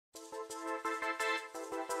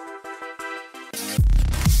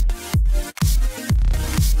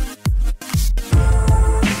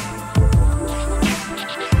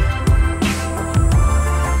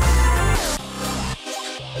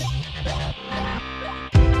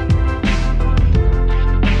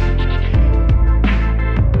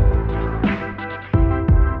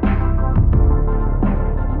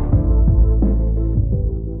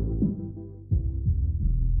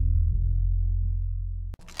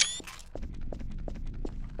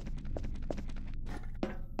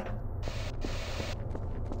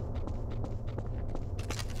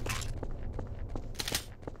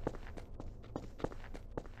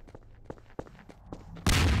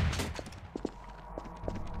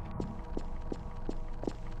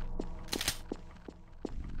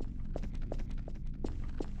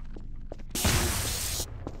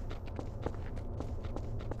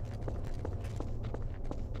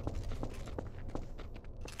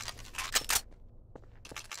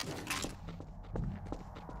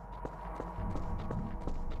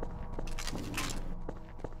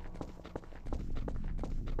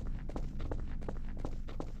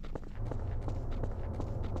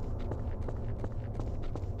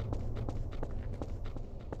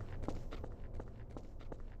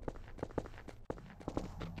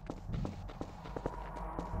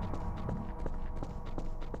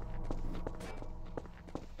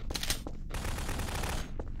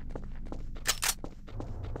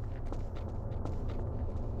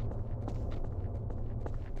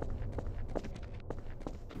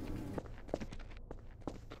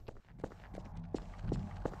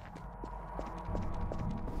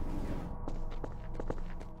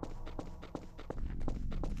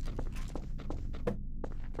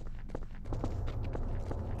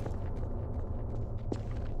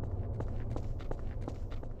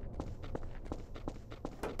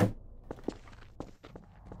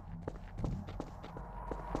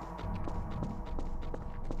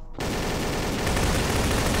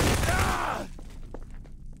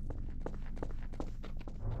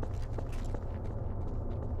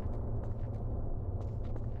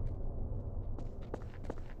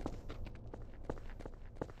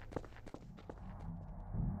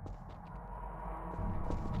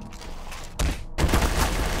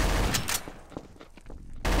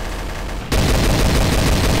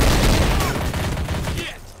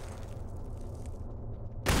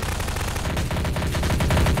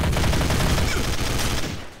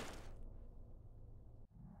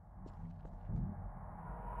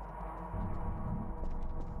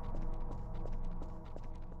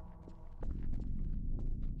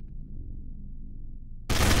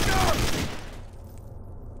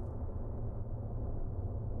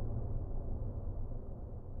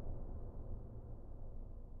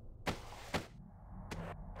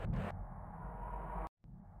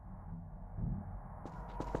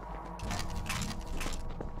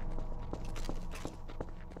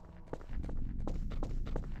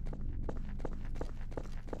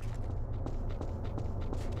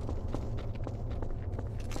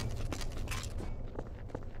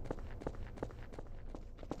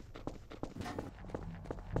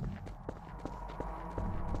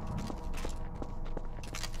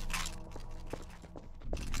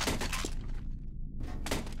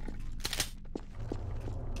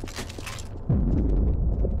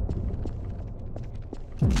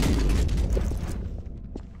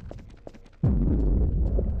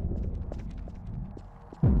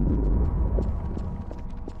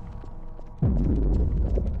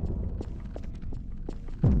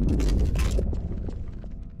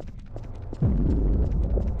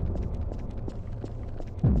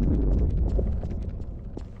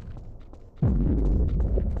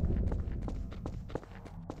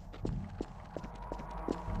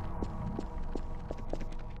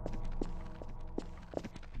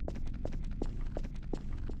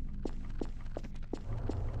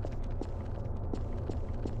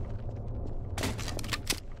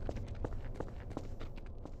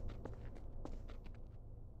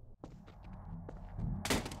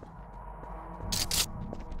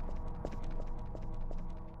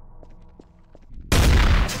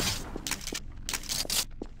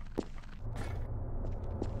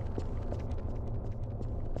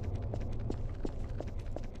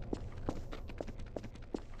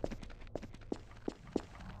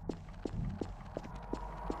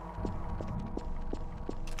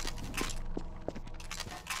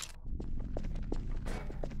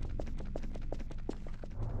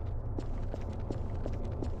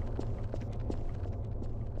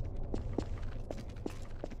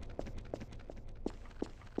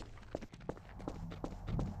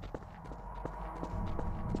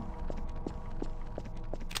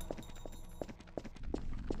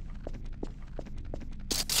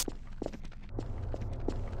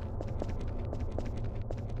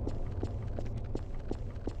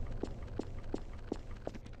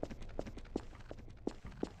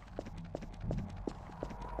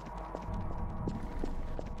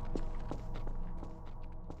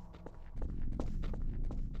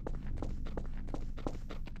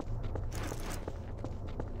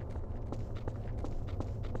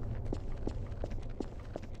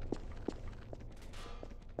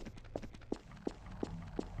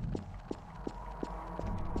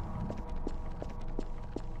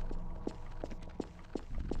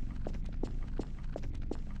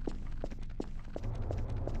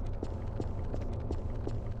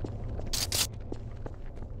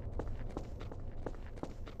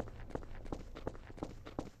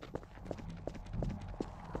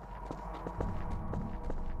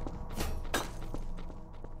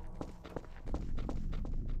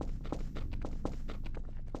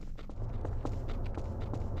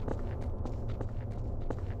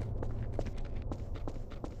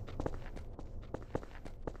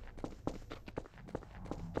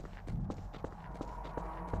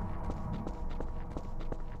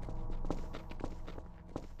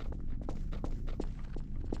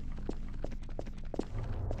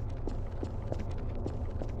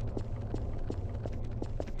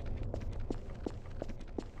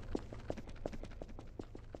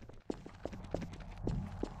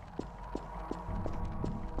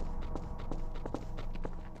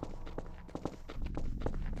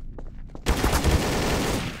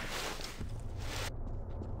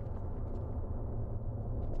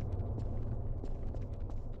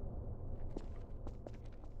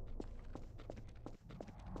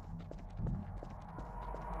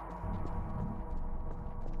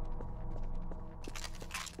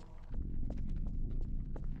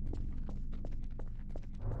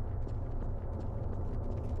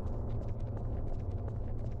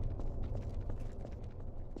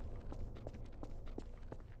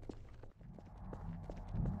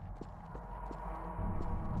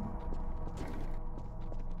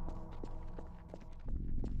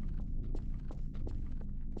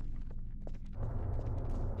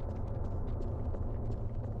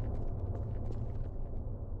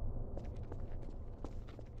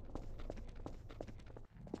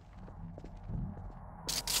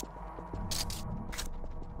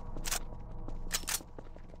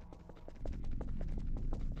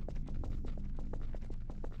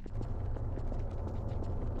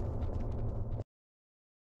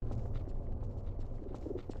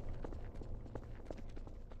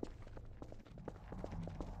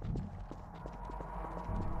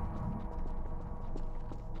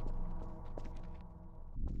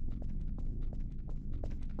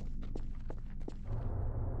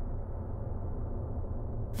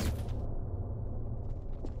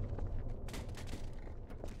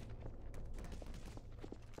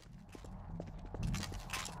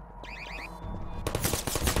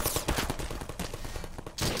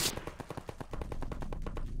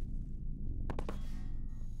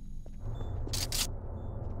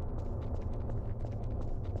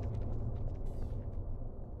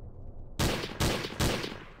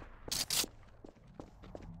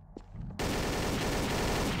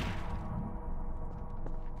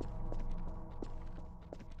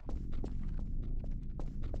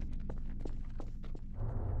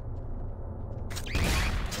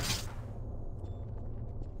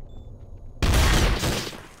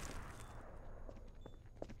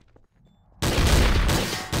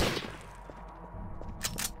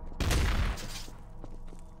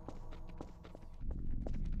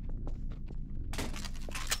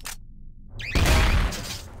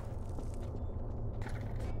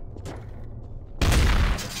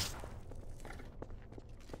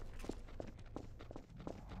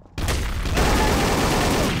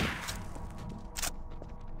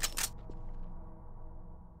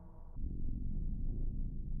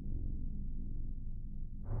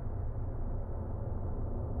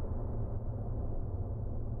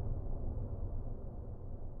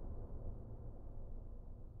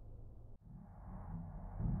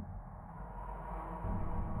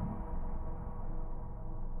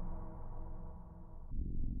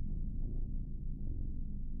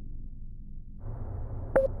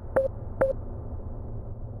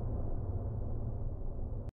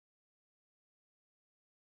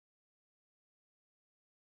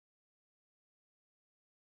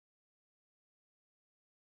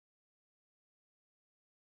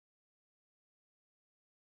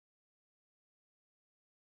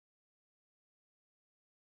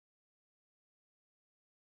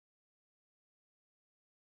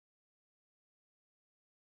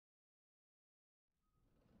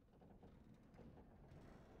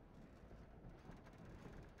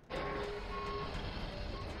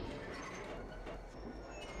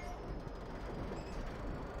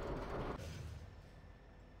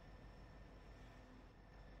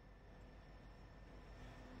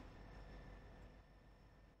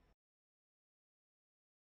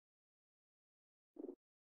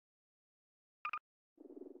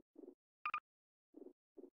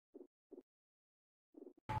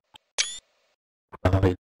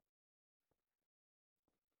I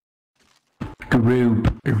group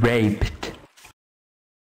raped.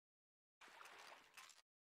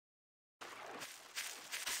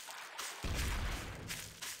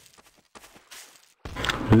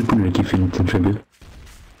 Hur mycket fint tribute.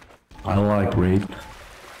 I like rape.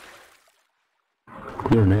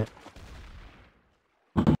 Gör ni?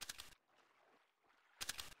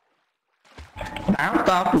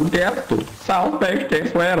 After to death, South Bay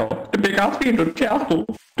State Swero, the big ass to Chelsea,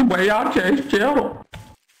 the way I chase Jello.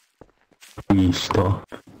 Please stop.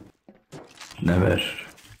 Never.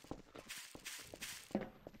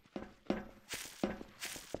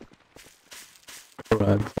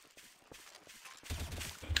 Alright.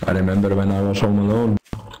 I remember when I was home alone.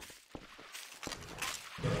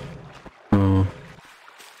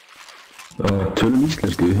 Tölum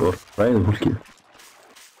íslensku og ræðum fólki.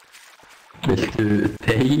 Viltu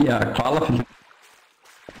deyja kvalafylgum?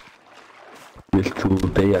 Vilt þú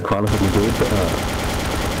deyja kvalafellin góð eða?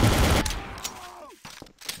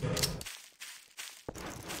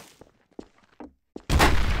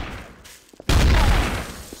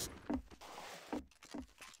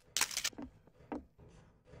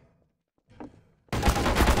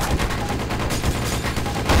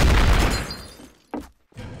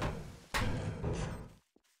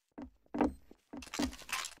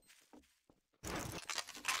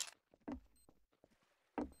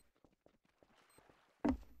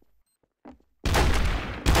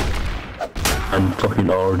 I'm fucking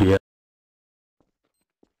already.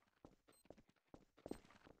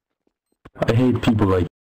 I hate people like.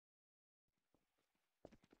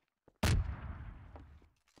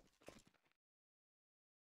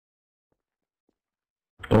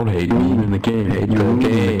 Don't hate You me. in the game. Hate You the in the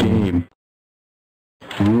game. game.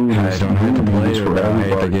 You I don't hate the player, for but I hate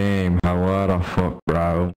the everybody. game. What the fuck,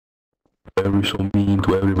 bro? You're so mean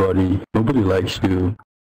to everybody. Nobody likes you.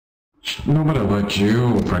 Nobody likes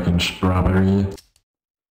you, fucking strawberry.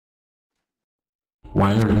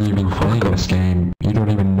 Why are you even playing this game? You don't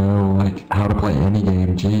even know, like, how to play any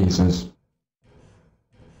game, Jesus.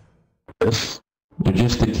 Yes, You're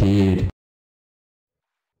just a kid.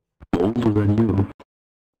 I'm older than you.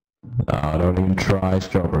 Nah, don't even try,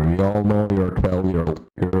 strawberry. We all know you're a 12-year-old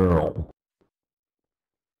girl.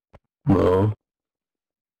 No.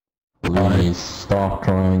 Please stop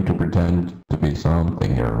trying to pretend to be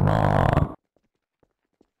something you're not.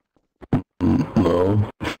 No.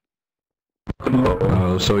 No.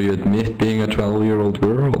 Oh, so you admit being a 12-year-old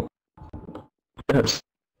girl? Yes.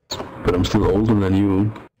 But I'm still older than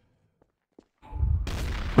you.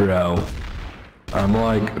 Bro, I'm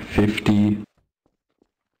like 50.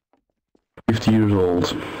 50 years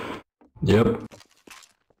old. Yep.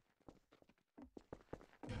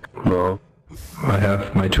 No. I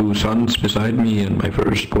have my 2 sons beside me and my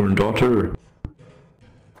firstborn daughter.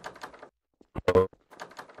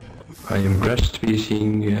 I am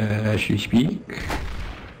breastfeeding as we speak.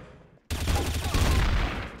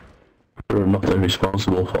 You're not a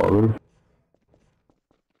responsible father.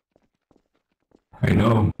 I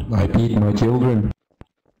know. I beat my children.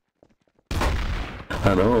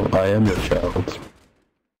 I know, I am your child.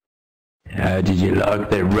 Did you lock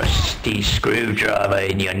the rusty screwdriver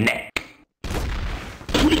in your neck?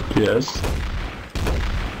 Yes.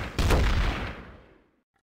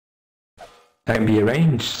 Can be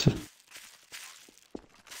arranged.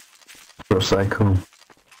 You're a psycho.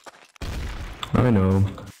 I know.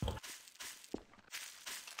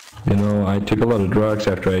 You know, I took a lot of drugs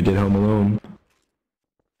after I did Home Alone.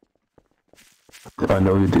 I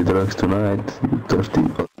know you did drugs tonight, you thirsty.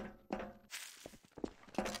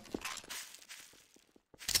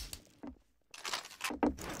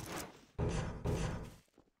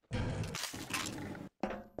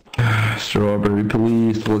 Strawberry,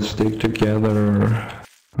 please, let's stick together.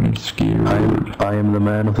 I'm scared. I am the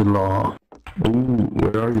man of the law. Ooh,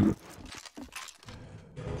 where are you?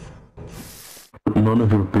 None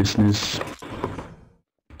of your business.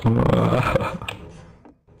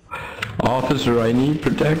 Officer, I need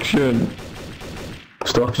protection.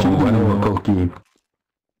 Stop shooting my cookie.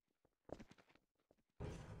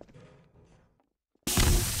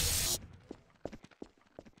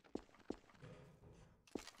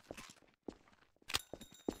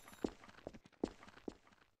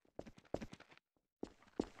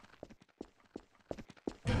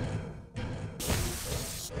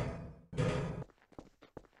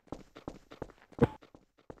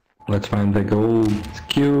 Let's find the gold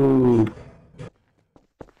cube.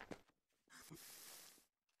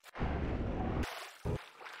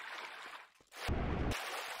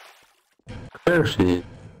 Where is he?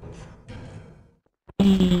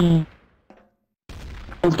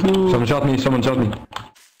 Someone shot me, someone shot me.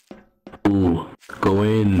 Ooh, go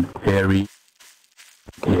in, Harry.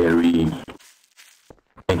 Harry.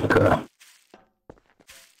 Anchor.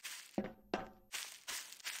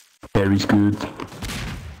 Harry's good.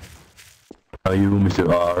 How are you, Mr.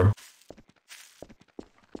 R?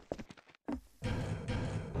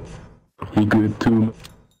 He good too.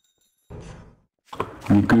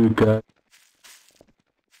 You good, guy?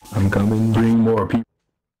 I'm coming. Bring more people.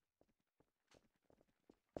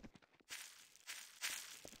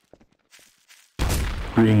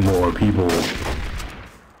 Bring more people.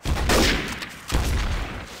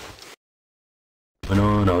 Going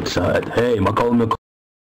on outside. Hey, McCall.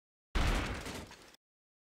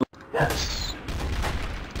 Yes.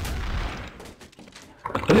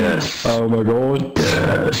 Yes. Oh my god.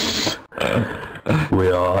 Yes.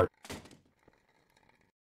 We are.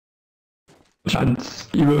 Chance,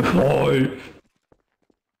 you five.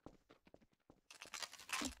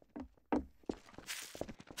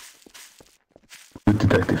 Good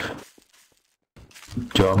detective.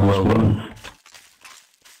 Job well done.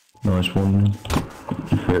 Nice one.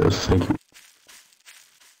 Yes, thank you.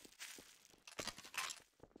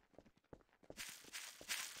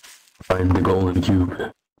 Find the golden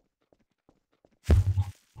cube.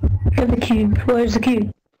 The cube. Where's the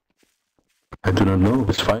cube? I do not know.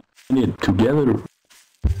 Let's find it together.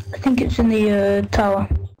 I think it's in the tower.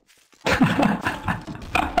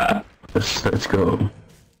 Let's go.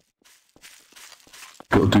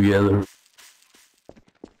 Go together.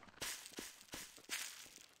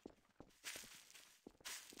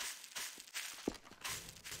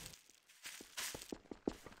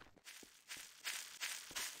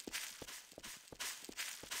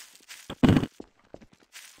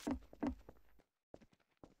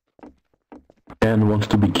 Man wants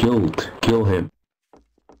to be killed. Kill him.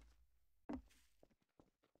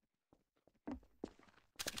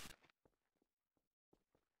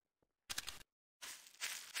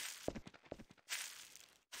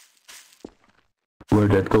 Where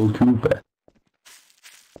that gold cube at?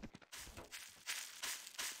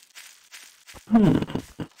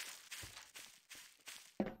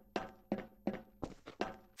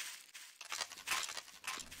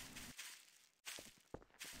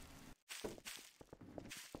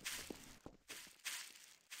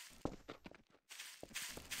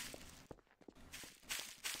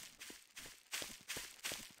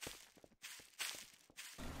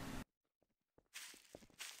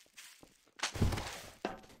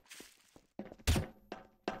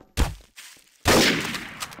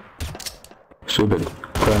 Subit,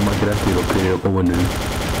 kaya mag-retiro kayo ko wala.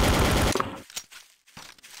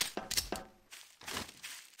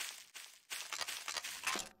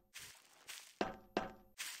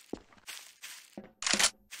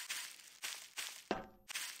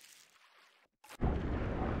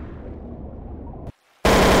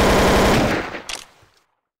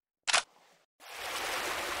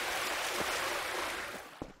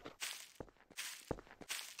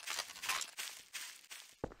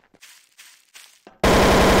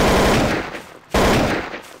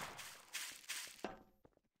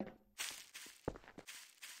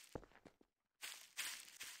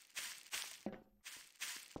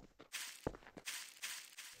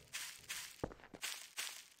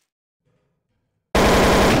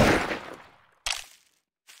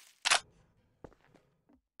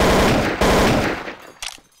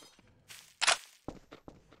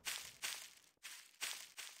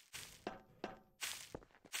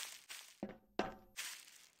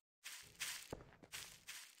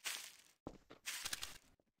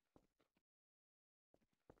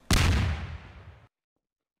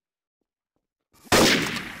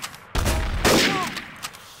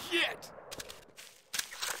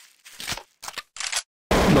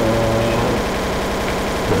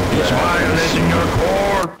 He's violating your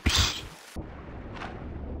corpse!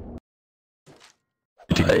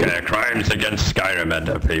 Crimes against Skyrim and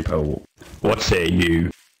the people. What say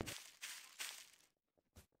you?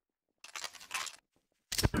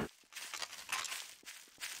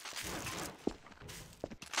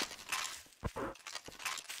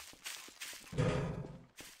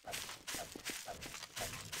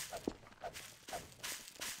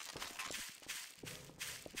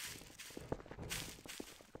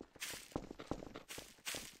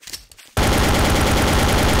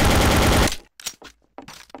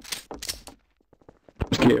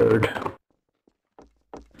 Scared.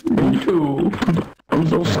 Me too. I'm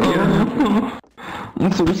so scared.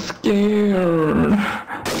 I'm so scared.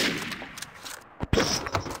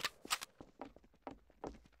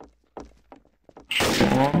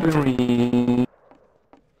 Strawberry.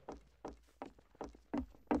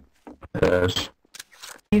 Yes.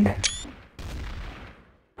 cube.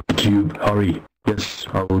 The cube, hurry. Yes,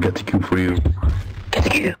 I will get the cube for you. Get the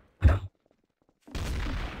cube.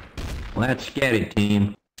 Let's get it,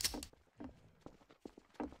 team.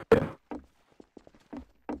 Yeah.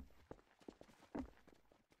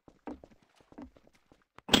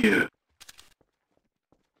 Cube.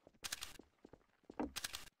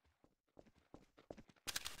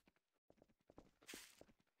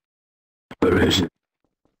 Where is it?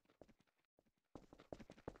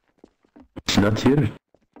 It's not here.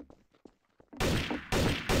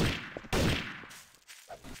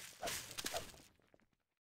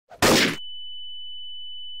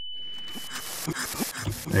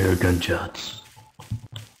 Air gunshots.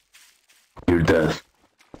 You're dead.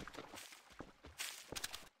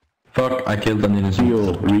 Fuck, I killed an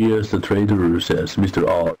innocent. Rio's the traitor, says Mr.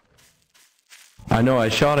 R. I know, I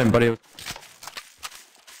shot him, but he was...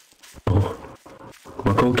 Oh.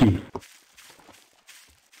 Makoki.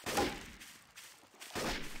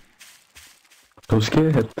 So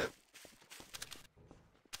scared.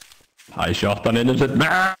 I shot an innocent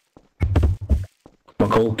man!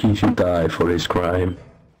 Makoki should die for his crime.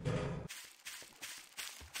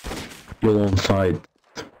 You're on side.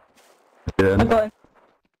 I Yeah. got him.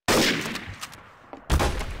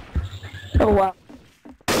 Oh wow.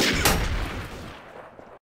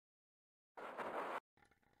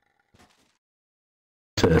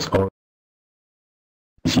 Says R.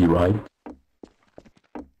 Is he right?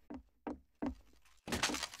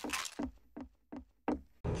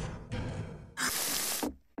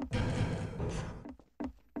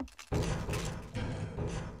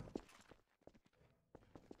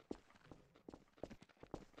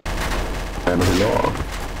 Family law.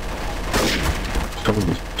 Someone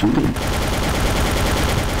is shooting.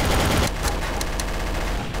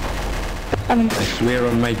 I swear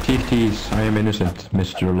on my TTs, I am innocent,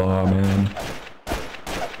 Mr. Lawman.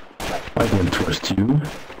 I don't trust you.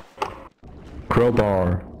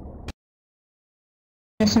 Crowbar.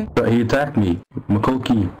 Listen. But he attacked me.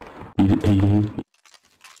 Makoki. He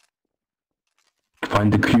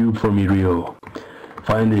Find the cube for me, Rio.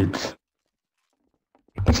 Find it.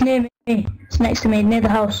 It's near me. It's next to me, near the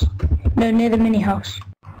house. No, near the mini house.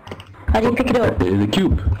 How do you pick it up? The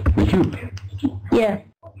cube. The cube. Yeah.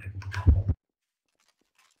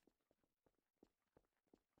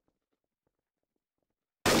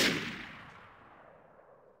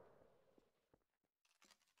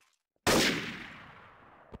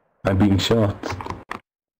 I'm being shot.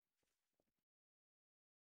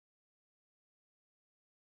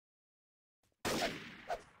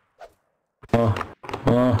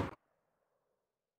 Oh.